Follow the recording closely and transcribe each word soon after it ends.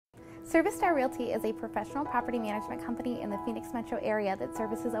Service Star Realty is a professional property management company in the Phoenix metro area that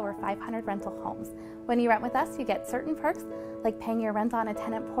services over 500 rental homes. When you rent with us, you get certain perks like paying your rent on a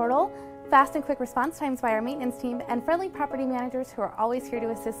tenant portal, fast and quick response times by our maintenance team, and friendly property managers who are always here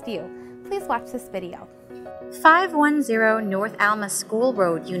to assist you. Please watch this video. 510 North Alma School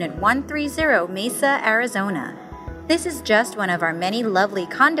Road, Unit 130, Mesa, Arizona. This is just one of our many lovely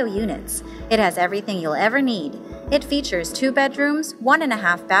condo units. It has everything you'll ever need. It features 2 bedrooms,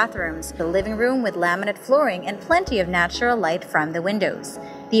 1.5 bathrooms, a living room with laminate flooring, and plenty of natural light from the windows.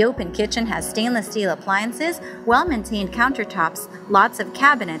 The open kitchen has stainless steel appliances, well-maintained countertops, lots of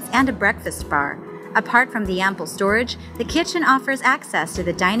cabinets, and a breakfast bar. Apart from the ample storage, the kitchen offers access to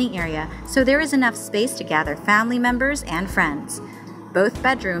the dining area, so there is enough space to gather family members and friends. Both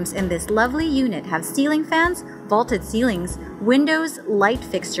bedrooms in this lovely unit have ceiling fans, vaulted ceilings, windows, light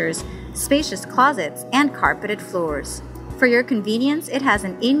fixtures, spacious closets, and carpeted floors. For your convenience, it has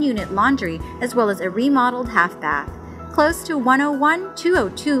an in-unit laundry as well as a remodeled half bath. Close to 101,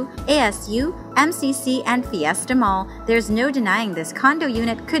 202, ASU, MCC, and Fiesta Mall, there's no denying this condo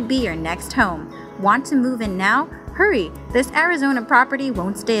unit could be your next home. Want to move in now? Hurry! This Arizona property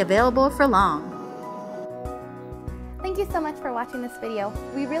won't stay available for long. Thank you so much for watching this video.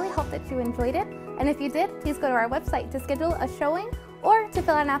 We really hope that you enjoyed it, and if you did, please go to our website to schedule a showing or to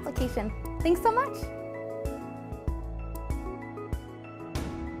fill out an application. Thanks so much!